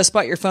who just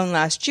bought your phone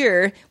last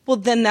year, well,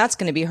 then that's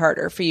going to be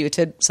harder for you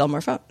to sell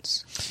more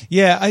phones.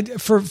 Yeah,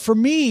 for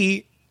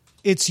me,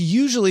 it's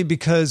usually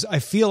because I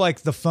feel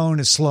like the phone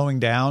is slowing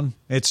down.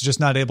 It's just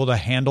not able to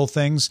handle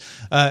things.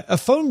 A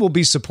phone will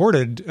be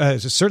supported,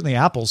 certainly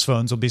Apple's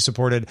phones will be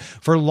supported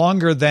for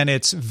longer than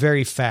it's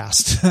very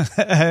fast.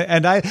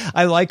 And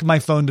I like my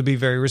phone to be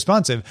very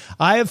responsive.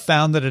 I have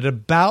found that at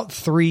about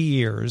 3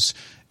 years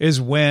is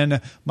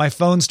when my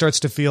phone starts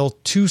to feel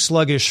too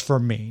sluggish for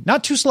me.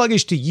 Not too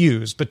sluggish to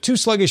use, but too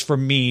sluggish for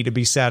me to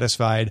be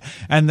satisfied.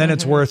 And then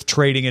it's worth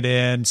trading it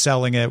in,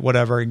 selling it,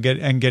 whatever, and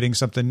getting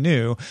something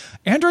new.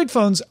 Android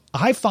phones,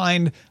 I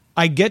find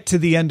I get to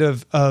the end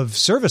of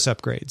service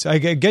upgrades. I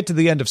get to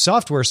the end of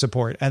software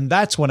support, and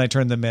that's when I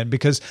turn them in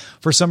because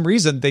for some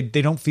reason they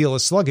don't feel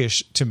as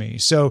sluggish to me.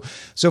 So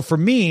for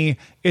me,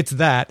 it's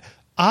that.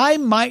 I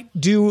might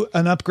do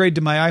an upgrade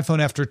to my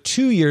iPhone after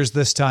 2 years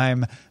this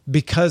time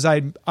because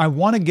I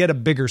want to get a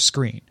bigger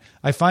screen.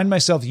 I find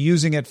myself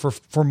using it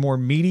for more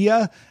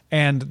media.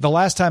 And the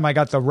last time I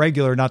got the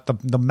regular, not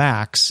the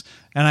Max,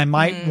 and I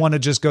might want to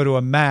just go to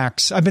a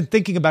Max. I've been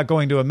thinking about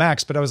going to a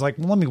Max, but I was like,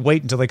 well, let me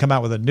wait until they come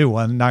out with a new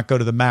one, not go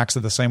to the Max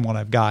of the same one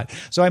I've got.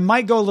 So I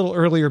might go a little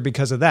earlier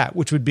because of that,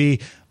 which would be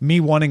me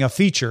wanting a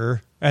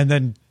feature and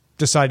then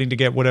deciding to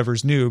get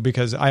whatever's new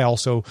because I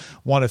also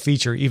want a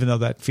feature, even though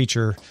that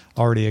feature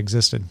already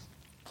existed.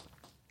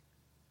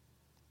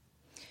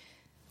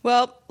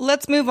 Well,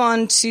 let's move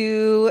on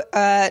to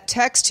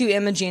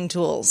text-to-imaging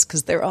tools,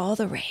 because they're all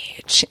the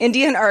rage.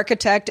 Indian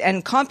architect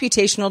and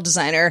computational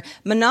designer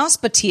Manas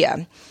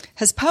Bhatia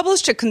has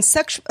published a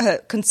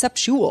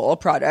conceptual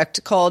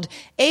product called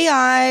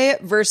AI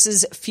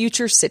versus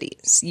Future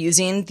Cities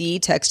using the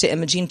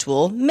text-to-imaging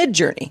tool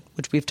Midjourney,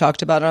 which we've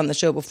talked about on the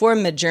show before.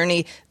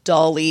 Midjourney,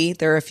 DALL-E,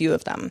 there are a few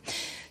of them.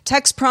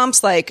 Text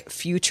prompts like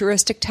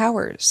futuristic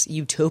towers,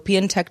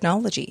 utopian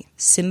technology,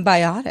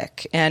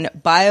 symbiotic, and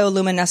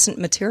bioluminescent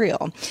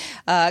material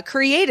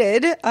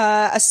created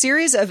a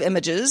series of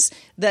images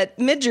that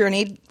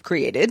Midjourney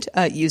created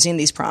using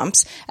these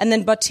prompts, and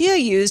then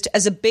Bhatia used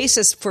as a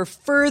basis for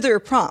further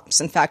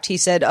prompts. In fact, he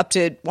said up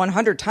to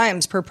 100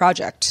 times per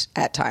project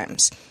at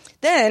times.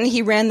 Then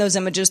he ran those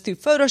images through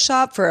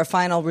Photoshop for a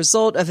final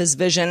result of his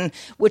vision,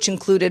 which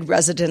included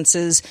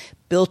residences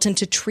built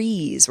into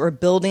trees or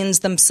buildings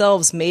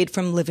themselves made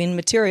from living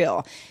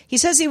material. He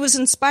says he was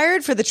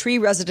inspired for the tree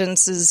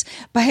residences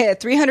by a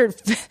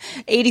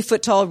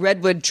 380-foot-tall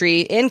redwood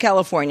tree in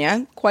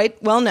California,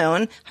 quite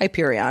well-known,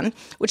 Hyperion,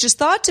 which is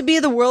thought to be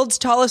the world's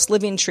tallest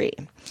living tree.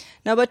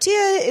 Now,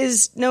 Bhatia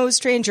is no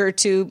stranger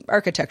to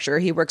architecture.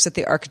 He works at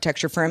the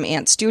architecture firm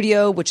Ant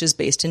Studio, which is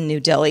based in New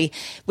Delhi,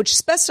 which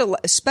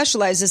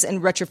specializes in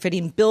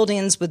retrofitting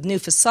buildings with new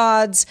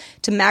facades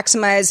to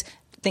maximize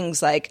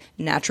things like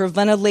natural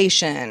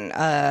ventilation,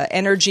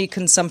 energy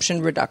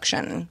consumption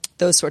reduction,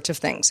 those sorts of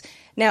things.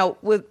 Now,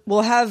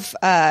 we'll have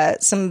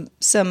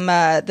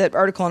the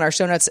article in our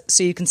show notes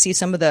so you can see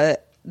some of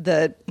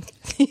the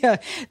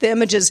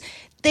images.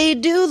 They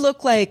do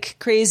look like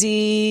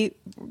crazy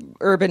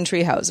urban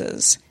tree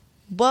houses.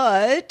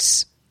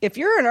 But if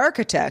you're an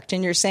architect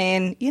and you're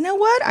saying, you know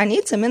what, I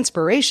need some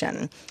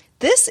inspiration,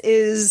 this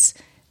is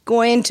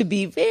going to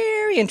be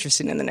very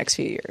interesting in the next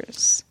few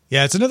years.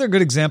 Yeah, it's another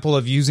good example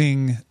of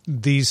using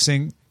these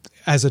things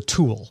as a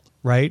tool,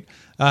 right?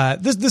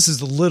 This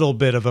is a little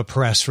bit of a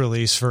press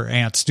release for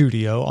Ant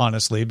Studio,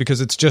 honestly,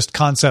 because it's just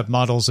concept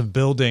models of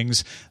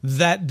buildings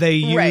that they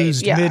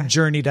used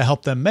Midjourney to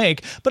help them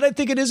make. But I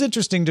think it is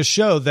interesting to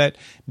show that,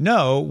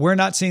 no, we're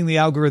not seeing the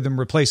algorithm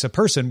replace a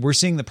person. We're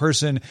seeing the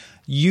person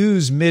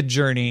use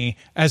Midjourney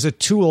as a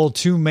tool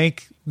to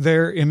make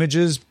their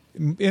images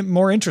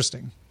more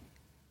interesting.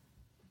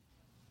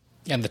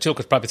 And the tool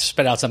could probably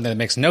spit out something that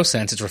makes no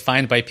sense. It's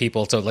refined by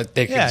people, so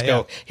they can just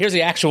go, here's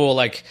the actual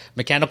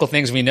mechanical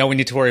things we know we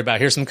need to worry about.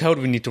 Here's some code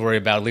we need to worry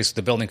about, at least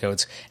the building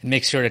codes, and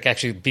make sure it can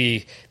actually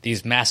be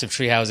these massive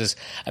tree houses.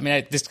 I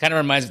mean, this kind of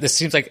reminds – this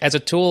seems like as a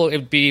tool it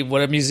would be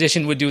what a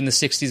musician would do in the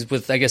 60s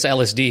with, I guess,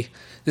 LSD.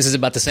 This is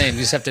about the same. You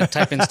just have to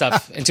type in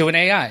stuff into an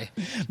AI.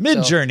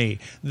 Midjourney,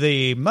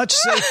 the much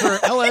safer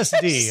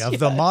LSD of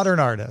the modern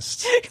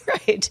artist.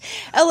 Right.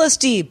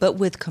 LSD, but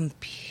with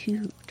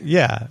computers.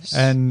 Yeah,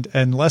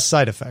 and less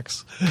side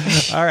effects.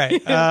 All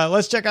right,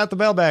 let's check out the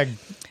mailbag.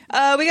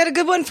 We got a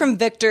good one from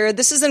Victor.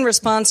 This is in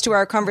response to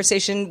our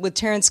conversation with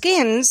Terrence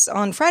Gaines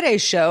on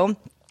Friday's show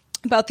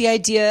about the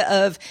idea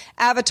of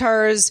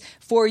avatars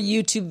for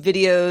YouTube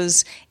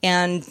videos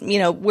and,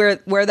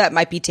 where that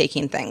might be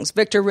taking things.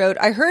 Victor wrote,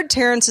 I heard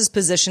Terrence's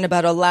position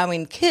about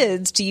allowing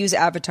kids to use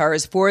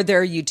avatars for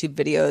their YouTube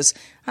videos.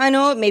 I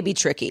know it may be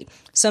tricky.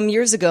 Some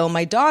years ago,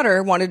 my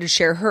daughter wanted to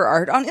share her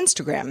art on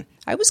Instagram.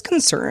 I was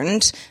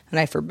concerned, and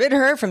I forbid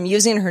her from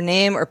using her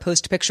name or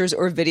post pictures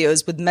or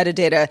videos with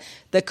metadata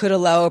that could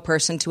allow a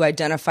person to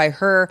identify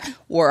her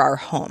or our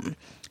home.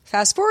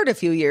 Fast forward a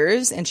few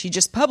years, and she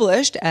just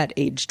published, at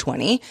age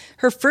 20,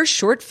 her first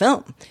short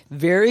film.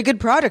 Very good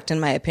product, in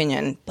my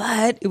opinion,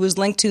 but it was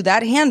linked to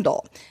that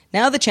handle.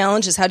 Now the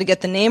challenge is how to get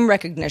the name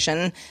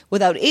recognition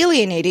without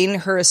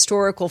alienating her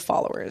historical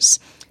followers.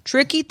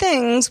 Tricky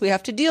things we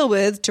have to deal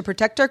with to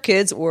protect our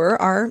kids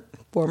or our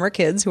former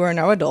kids who are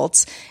now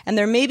adults, and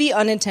there may be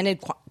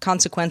unintended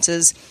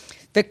consequences.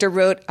 Victor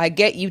wrote, I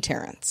get you,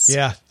 Terrence.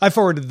 Yeah, I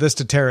forwarded this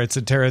to Terrence,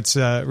 and Terrence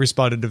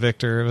responded to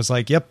Victor. It was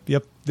like, yep,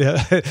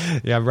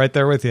 yeah, right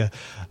there with you.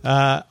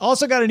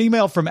 Also got an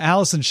email from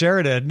Allison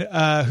Sheridan,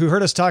 who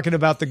heard us talking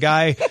about the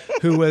guy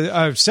who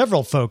was,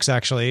 several folks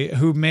actually,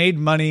 who made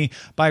money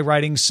by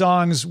writing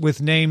songs with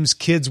names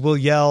kids will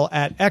yell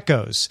at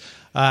echoes.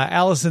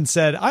 Allison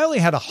said, I only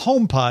had a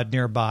HomePod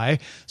nearby,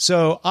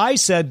 so I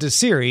said to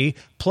Siri,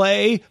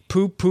 play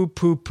poop, poop,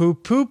 poop,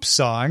 poop, poop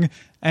song,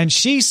 and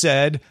she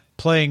said,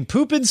 playing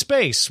Poop in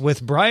Space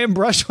with Brian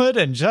Brushwood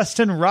and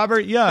Justin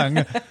Robert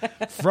Young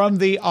from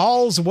the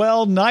All's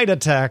Well Night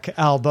Attack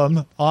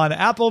album on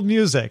Apple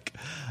Music.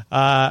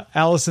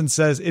 Allison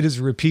says it is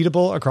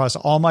repeatable across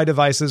all my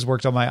devices,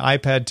 worked on my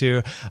iPad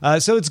too.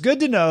 So it's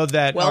good to know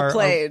that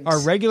our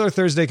regular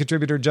Thursday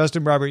contributor,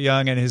 Justin Robert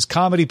Young, and his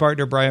comedy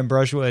partner, Brian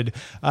Brushwood,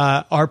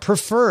 are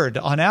preferred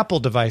on Apple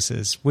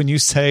devices when you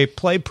say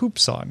play poop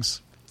songs.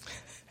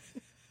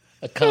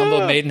 A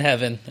combo made in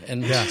heaven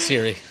and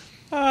Siri.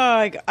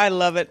 Oh, I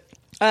love it.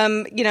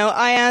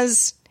 I,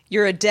 as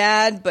You're a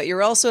dad, but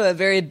you're also a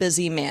very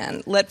busy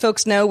man. Let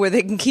folks know where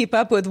they can keep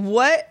up with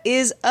what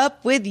is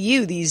up with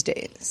you these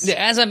days. Yeah,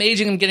 as I'm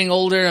aging, I'm getting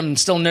older, I'm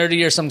still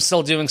nerdier, so I'm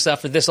still doing stuff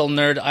for This Old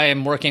Nerd. I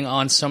am working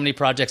on so many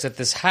projects at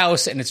this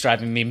house, and it's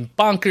driving me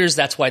bonkers.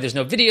 That's why there's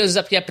no videos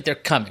up yet, but they're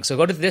coming. So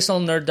go to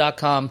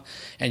thisoldnerd.com,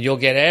 and you'll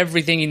get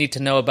everything you need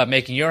to know about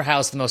making your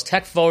house the most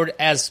tech-forward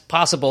as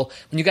possible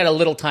when you got a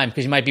little time,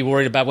 because you might be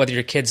worried about whether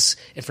your kid's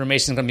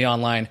information is going to be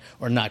online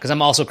or not, because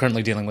I'm also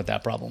currently dealing with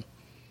that problem.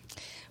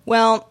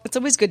 Well, it's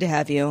always good to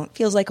have you. It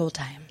feels like old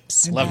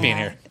times. Love being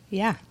here.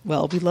 Yeah,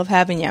 well, we love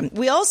having you.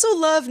 We also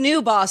love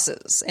new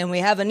bosses, and we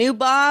have a new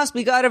boss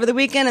we got over the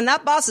weekend, and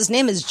that boss's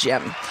name is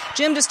Jim.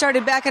 Jim just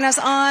started backing us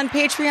on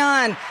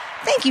Patreon.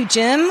 Thank you,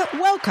 Jim.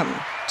 Welcome.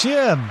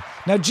 Jim.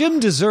 Now, Jim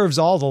deserves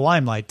all the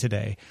limelight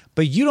today,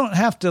 but you don't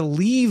have to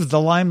leave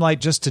the limelight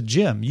just to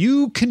Jim.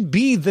 You can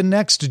be the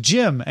next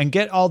Jim and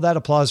get all that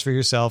applause for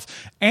yourself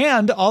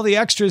and all the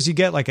extras you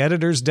get, like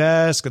Editor's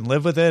Desk and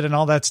Live With It and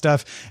all that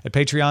stuff at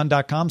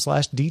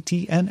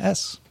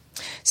patreon.com/DTNS.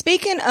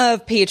 Speaking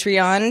of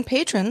Patreon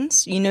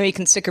patrons, you know you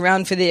can stick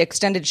around for the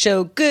extended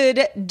show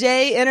Good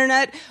Day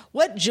Internet.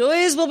 What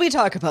joys will we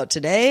talk about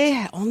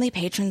today? Only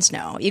patrons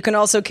know. You can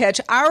also catch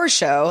our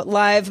show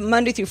live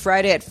Monday through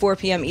Friday at 4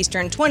 p.m.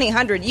 Eastern,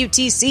 2000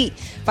 UTC.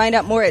 Find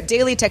out more at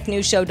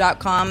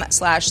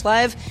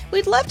dailytechnewsshow.com/live.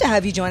 We'd love to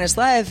have you join us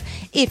live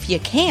if you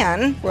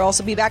can. We'll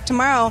also be back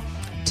tomorrow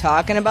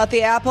talking about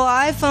the Apple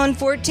iPhone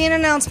 14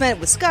 announcement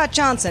with Scott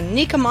Johnson,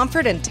 Nika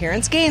Mumford, and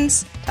Terrence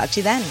Gaines. Talk to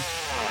you then.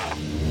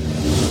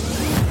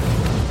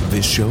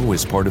 This show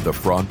is part of the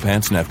Frog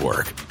Pants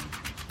Network.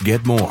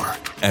 Get more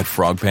at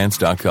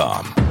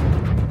frogpants.com.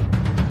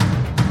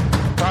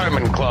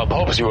 Diamond Club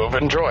hopes you have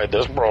enjoyed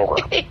this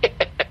program.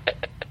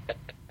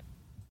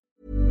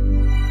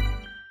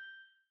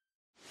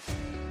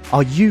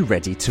 Are you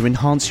ready to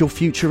enhance your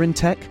future in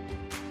tech?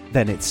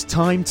 Then it's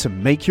time to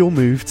make your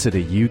move to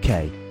the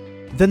UK,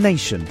 the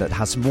nation that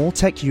has more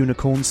tech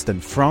unicorns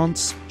than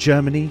France,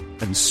 Germany,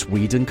 and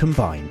Sweden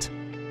combined.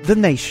 The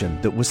nation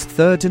that was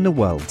third in the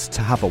world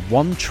to have a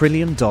 $1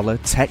 trillion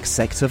tech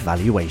sector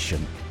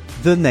valuation.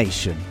 The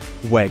nation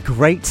where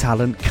great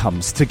talent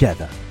comes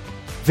together.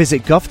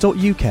 Visit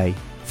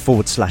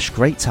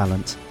gov.uk/great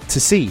talent to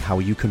see how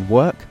you can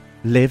work,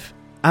 live,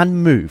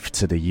 and move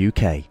to the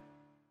UK.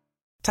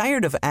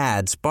 Tired of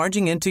ads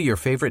barging into your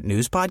favorite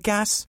news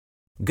podcasts?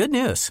 Good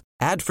news.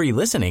 Ad-free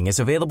listening is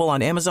available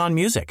on Amazon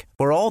Music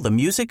for all the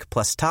music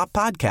plus top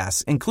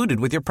podcasts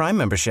included with your Prime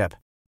membership.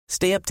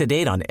 Stay up to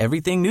date on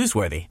everything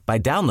newsworthy by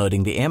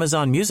downloading the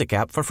Amazon Music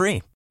app for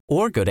free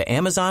or go to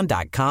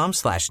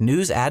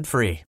amazon.com/news ad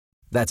free.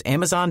 That's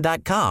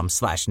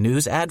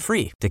amazon.com/news ad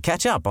free to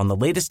catch up on the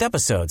latest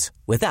episodes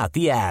without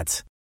the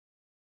ads.